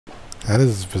That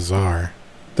is bizarre.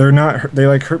 They're not. They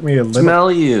like hurt me a little.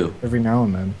 Smell you. Every now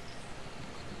and then.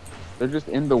 They're just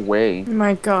in the way. Oh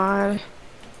my god.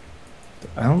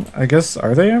 I guess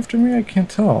are they after me? I can't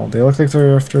tell. They look like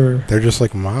they're after. They're just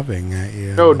like mobbing at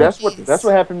you. No, that's what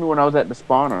happened to me when I was at the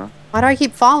spawner. Why do I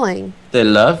keep falling? They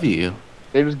love you.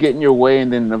 They just get in your way,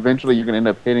 and then eventually you're gonna end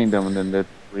up hitting them, and then they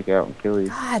freak out and kill you.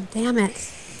 God damn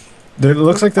it. It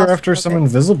looks like they're after some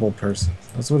invisible person.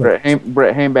 That's what.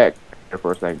 Brett, hang back there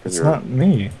for a second. It's not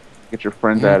me. Get your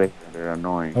friends out of here. They're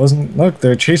annoying. I wasn't. Look,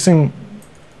 they're chasing.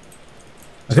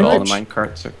 I think all the mine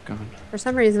carts are gone. For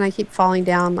some reason, I keep falling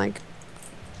down. Like.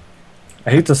 I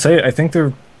hate to say it. I think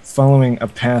they're following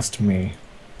past me.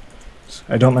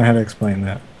 I don't know how to explain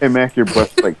that. Hey Mac, your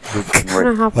butt's like I don't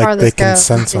know how far like this they can goes.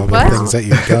 sense all the What? things that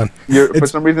you've done. For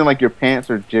some reason, like your pants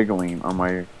are jiggling on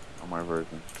my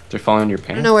version. They're following your I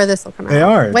pants. don't know where this will come out. They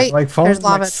are. Wait, they're like following there's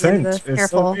lava like at the end of scent. this. It's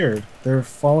Careful. so weird. They're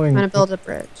following. I'm gonna build a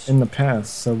bridge. In the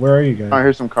past. So where are you guys? Oh,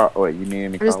 here's some wait, you need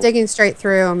any? I'm just digging straight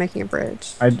through and making a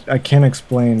bridge. I can't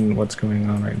explain what's going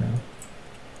on right now.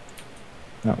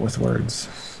 Not with words.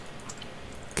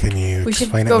 Can you We should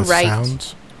explain it go with right.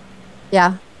 sounds?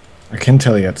 Yeah. I can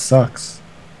tell you it sucks.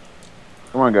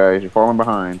 Come on, guys, you're falling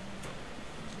behind.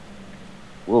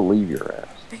 We'll leave your ass.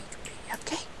 Bake me a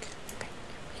cake.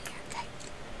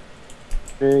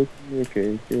 Bake me a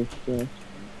cake, it's just-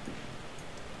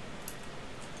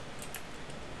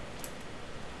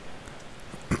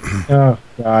 Oh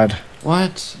God.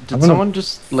 What? Did I'm gonna- someone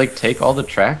just like take all the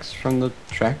tracks from the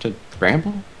track to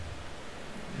Bramble?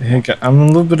 Hey, I'm a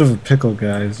little bit of a pickle,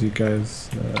 guys. You guys.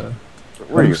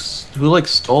 Where are you? Who like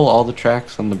stole all the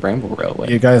tracks on the Bramble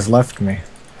Railway? You guys left me.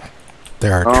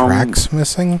 There are tracks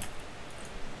missing?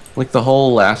 Like the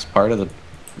whole last part of the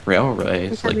railway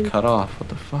is Okay. like cut off. What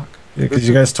the fuck? Yeah, because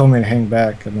you guys told me to hang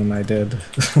back, and then I did.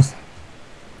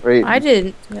 Wait, I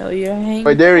didn't tell you to hang.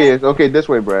 wait, there he is. Okay, this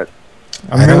way, Brett.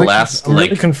 I'm The really, last I'm really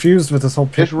like confused with this whole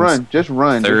picture. Just run. third Just of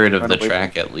run the away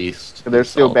track at least. from- They're is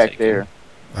still all back taken. there.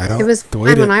 I don't. It was the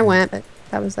way fine when that- I went, but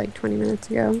that was like 20 minutes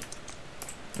ago.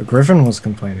 Griffin was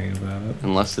complaining about it.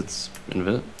 Unless it's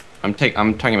invisible. I'm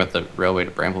talking about the railway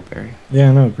to Brambleberry.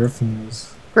 Yeah, no, Griffin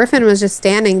was. Griffin was just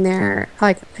standing there,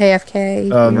 like AFK. Oh you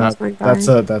know, no, just going by.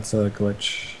 that's a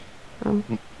glitch.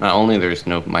 Not only there's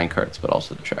no mine carts, but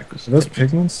also the track was. Are those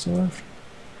pigments still left?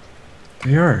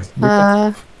 They are.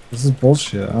 This is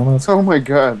bullshit. I don't know. What's, Oh my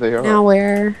God, they are. Now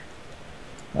where?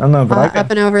 I don't know, but Up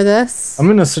and over this?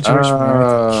 I'm in a situation where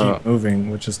I have to keep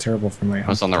moving, which is terrible for my I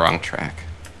was on the wrong track.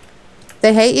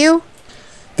 They hate you?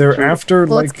 They're after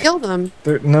Well, let's like kill them.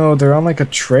 they're on like a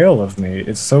trail of me.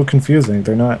 It's so confusing.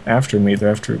 They're not after me.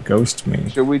 They're after ghost me.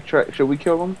 Should we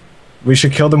kill them? We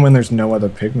should kill them when there's no other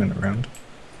pigment around.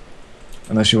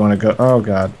 Unless you want to go. Oh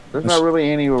God. There's not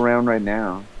really any around right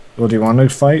now. Well, do you want to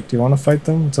fight? Do you want to fight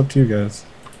them? It's up to you guys.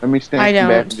 Let me I stand don't.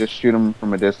 back and just shoot them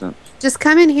from a distance. Just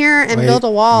come in here and Wait, build a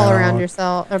wall no. around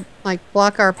yourself. Or, like,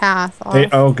 block our path off.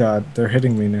 Oh God, they're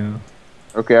hitting me now.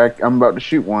 Okay, I'm about to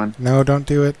shoot one. No, don't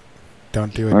do it.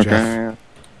 Don't do it, Jeff.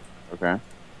 Okay.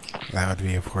 That would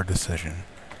be a poor decision.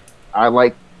 I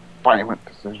like violent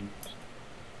decisions.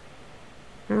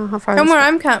 I don't know how far Come this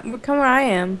where goes. come where I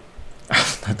am.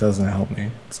 That doesn't help me.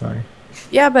 Sorry.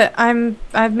 Yeah, but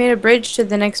I've made a bridge to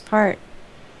the next part.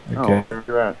 Okay. Oh, where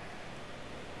you at?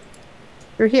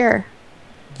 Through here.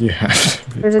 Yeah.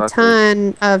 There's a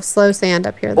ton of slow sand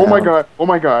up here, though. Oh my God! Oh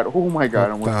my God! Oh my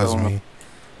God! Oh, that was me.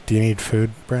 Do you need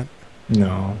food, Brent?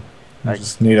 No. I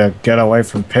just need to get away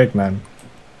from pigmen.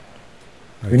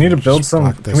 We need to just build some.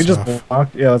 block Can we this just off. block?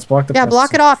 Yeah, let's block the. Yeah, path.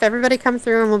 block it off. Everybody come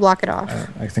through and we'll block it off.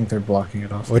 I think they're blocking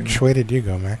it off. Which way did you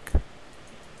go, Mac?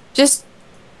 Just.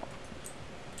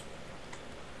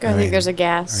 I I think mean, there's a I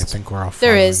gas. think we're all.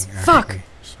 There is. following, Fuck. actually,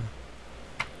 so.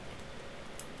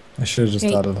 I should have just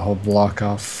Hey. thought of the whole block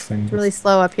off thing. It's really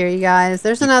slow up here, you guys.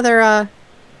 There's another,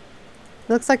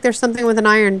 looks like there's something with an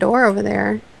iron door over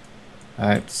there.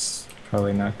 It's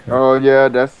probably not good. Oh yeah,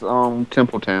 that's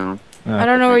Temple Town. I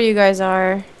don't know where you guys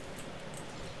are.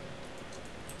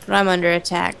 But I'm under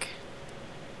attack.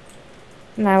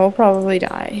 And I will probably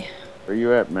die. Where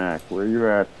you at, Mac? Where you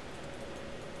at?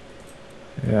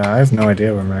 Yeah, I have no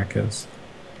idea where Mac is.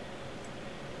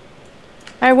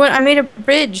 I made a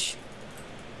bridge.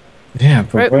 Yeah,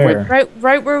 but where?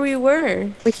 Right where we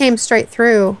were. We came straight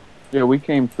through. Yeah, we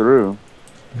came through.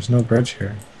 There's no bridge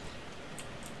here.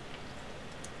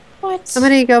 What?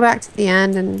 Somebody go back to the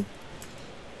end and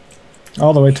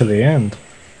All the way to the end.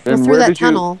 go Ben, through where that did you-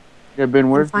 tunnel. Yeah, Ben,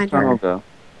 where's the find tunnel her. go?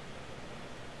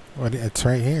 What? It's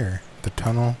right here. The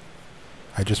tunnel.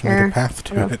 I just made Here. a path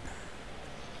to Oh. it.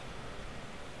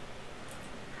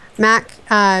 Mac,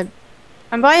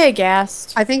 I'm by a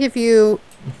ghast. I think if you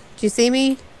Do you see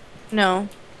me? No.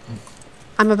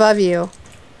 I'm above you.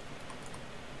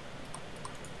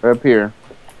 Right up here.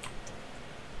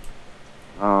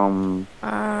 I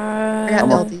got I'm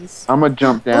buildies. I'm gonna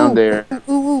jump down there.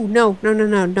 Ooh, no.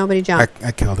 Nobody jump.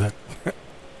 I killed it.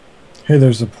 Hey,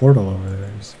 there's a portal over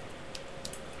there.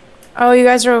 Oh, you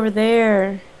guys are over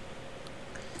there.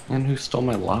 And who stole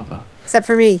my lava? Except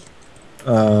for me.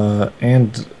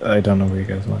 And I don't know where you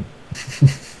guys went.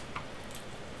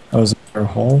 Oh, is there a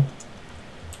hole?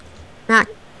 Mac.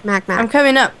 I'm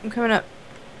coming up.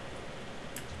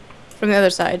 From the other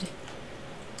side.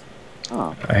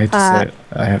 Oh, I hate to say it.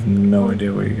 I have no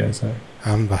idea where you guys are.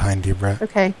 I'm behind you, Brett.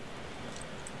 Okay.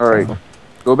 all right.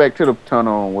 Go back to the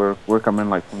tunnel. We're coming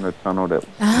like from the tunnel that.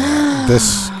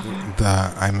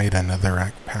 I made another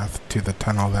rack path to the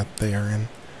tunnel that they are in.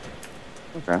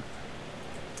 Okay.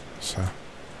 So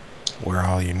we're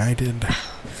all united.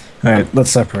 Alright,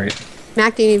 let's separate.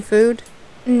 Mac, do you need food?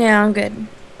 No, I'm good.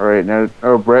 All right now.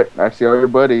 Oh, Brett, I see all your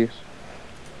buddies.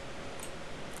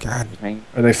 God, Hang-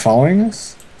 Are they following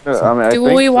us? I mean, I Do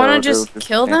think we want to so. just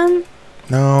kill them?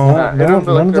 no. No. It don't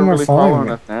feel none of they're them are really following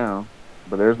me. us now.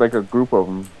 But there's like a group of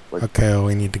them. Like, Okay, well,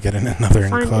 we need to get in another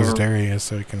Fine enclosed now. area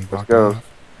so we can block go. them off.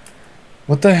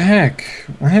 What the heck?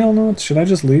 I don't know. Should I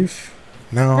just leave?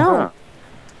 No. No.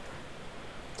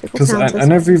 Tickle Because sounds I this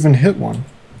never way. even hit one.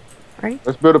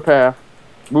 let's build a path.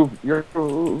 Move.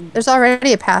 There's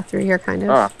already a path through here, kind of.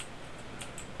 Ah,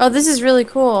 Oh, this is really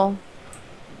cool.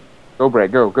 go,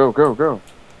 Brett. Go.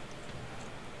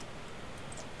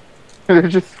 They're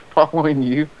just following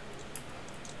you.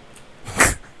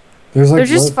 There's like. They're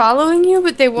just what- following you,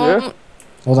 but they won't.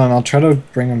 Hold on, I'll try to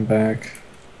bring them back.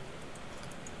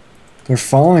 They're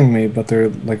following me, but they're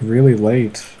like really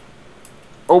late.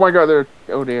 Oh my God,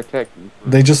 they attacked you.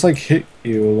 They just like hit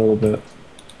you a little bit.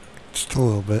 Just a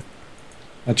little bit.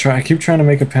 I keep trying to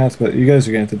make a path, but you guys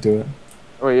are gonna have to do it.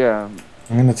 Oh yeah.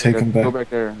 I'm gonna take them Go back. back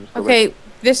there. Just go Okay,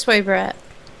 this way, Brett.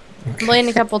 I'm Okay. laying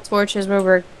a couple torches where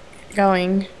we're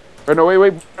going. back. Oh, no,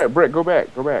 wait, Brett, go back.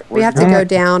 We have to go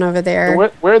down over there.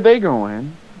 Where are they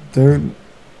going? They're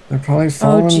probably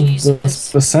following the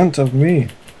Jesus. scent of me.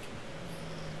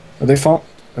 Are they following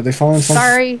someone?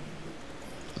 Sorry,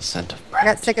 The scent of I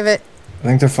got sick of it. I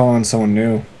think they're following someone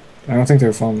new. I don't think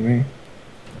they're following me.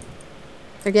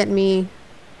 They're getting me.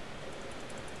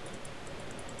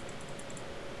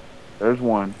 There's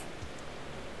one.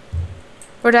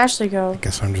 Where'd Ashley go?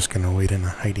 Guess I'm just gonna wait in a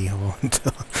hidey hole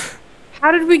until.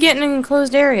 How did we get in an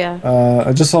enclosed area?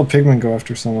 I just saw Pigman go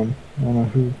after someone. I don't know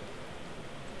who.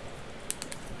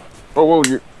 Oh, whoa,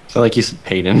 you. So like you said,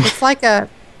 Peyton. It's like an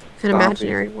Zombie.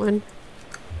 imaginary one.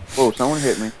 Whoa, someone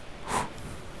hit me.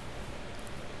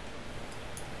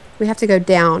 We have to go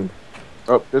down.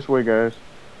 Up this way, guys.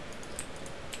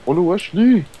 Oh,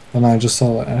 Ashley. And I just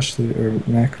saw Ashley or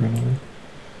Mac run away.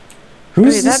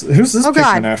 Who's this? Who's this Oh Pigman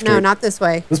God, after? no, not this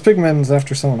way. This Pigman's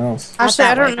after someone else. Not Ashley,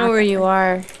 I that way, don't know not where that you way.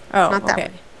 are. Oh, Not that okay.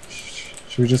 way.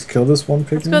 Should we just kill this one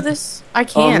Pigman? Let's go this. I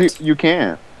can't. You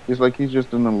can't. It's like he's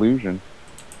just an illusion.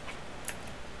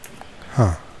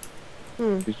 Huh.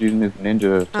 He's using his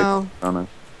ninja Oh, on us.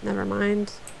 never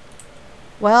mind.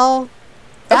 Well,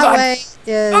 that God. way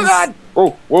is. Oh God! Oh,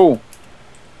 whoa.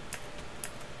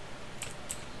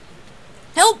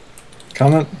 Help!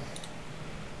 Comment.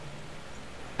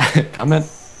 Comment,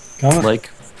 Comment. like,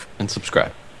 and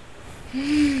subscribe.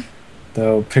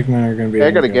 Though Pigmen are gonna be. Hey,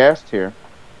 I got a gas. ghast here.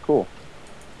 Cool.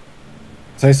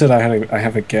 So I said I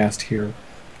have a ghast here.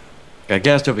 Got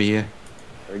gassed over here.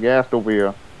 A ghast over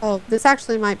here. Oh, this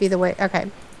actually might be the way. Okay,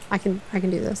 I can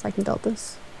do this. I can build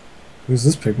this. Who's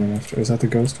this Pigman after? Is that the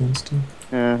ghost one still?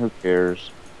 Yeah, who cares?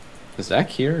 Is Zach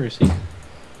here or is he? I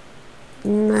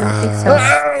don't think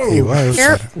so. He was.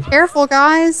 Careful,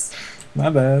 guys. My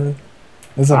bad.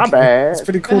 It's My bad. It's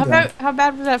pretty cool. How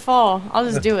bad was that fall? I'll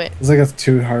just do it. It's like a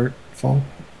 2-heart fall.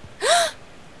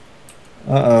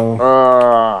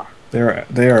 Uh-oh.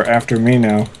 They are after me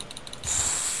now.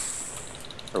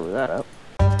 Cover that up.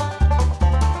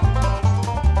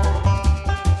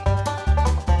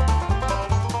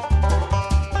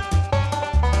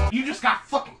 You just got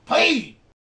fucking paid!